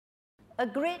A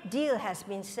great deal has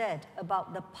been said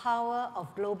about the power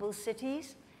of global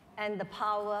cities and the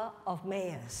power of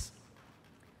mayors.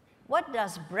 What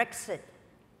does Brexit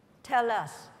tell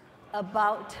us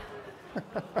about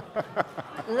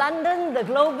London, the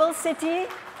global city,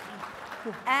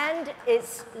 and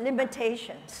its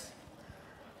limitations?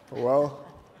 Well,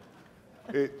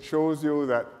 it shows you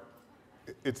that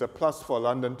it's a plus for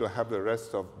London to have the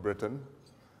rest of Britain.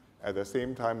 At the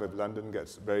same time, if London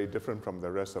gets very different from the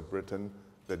rest of Britain,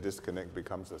 the disconnect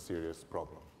becomes a serious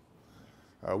problem.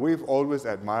 We've always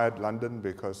admired London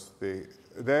because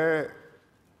their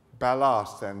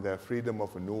ballast and their freedom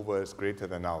of maneuver is greater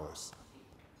than ours.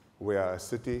 We are a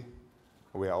city,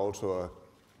 we are also a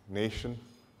nation,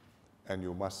 and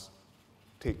you must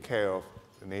take care of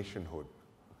the nationhood.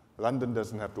 London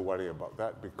doesn't have to worry about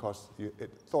that because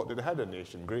it thought it had a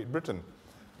nation, Great Britain.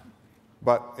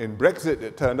 But in Brexit,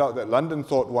 it turned out that London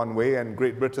thought one way and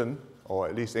Great Britain, or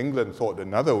at least England, thought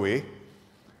another way.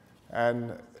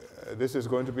 And this is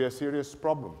going to be a serious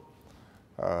problem.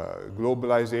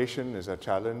 Globalization is a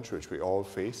challenge which we all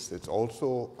face. It's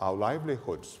also our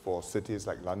livelihoods for cities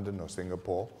like London or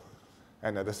Singapore.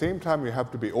 And at the same time, you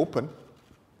have to be open.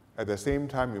 At the same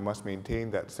time, you must maintain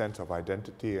that sense of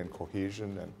identity and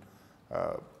cohesion and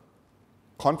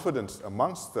confidence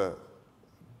amongst the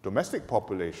domestic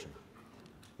population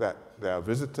that there are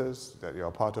visitors, that you're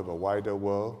part of a wider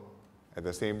world. At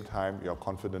the same time, you're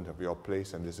confident of your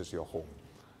place and this is your home.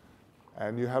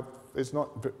 And it's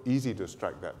not easy to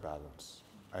strike that balance.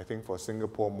 I think for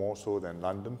Singapore more so than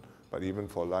London, but even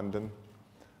for London,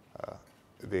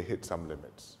 they hit some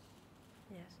limits.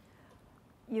 Yes.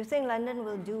 You think London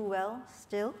will do well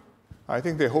still? I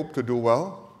think they hope to do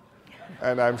well.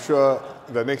 And I'm sure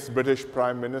the next British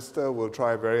Prime Minister will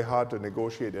try very hard to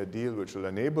negotiate a deal which will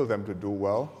enable them to do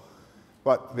well.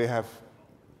 But they have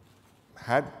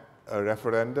had a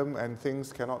referendum and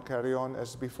things cannot carry on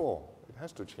as before. It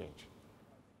has to change.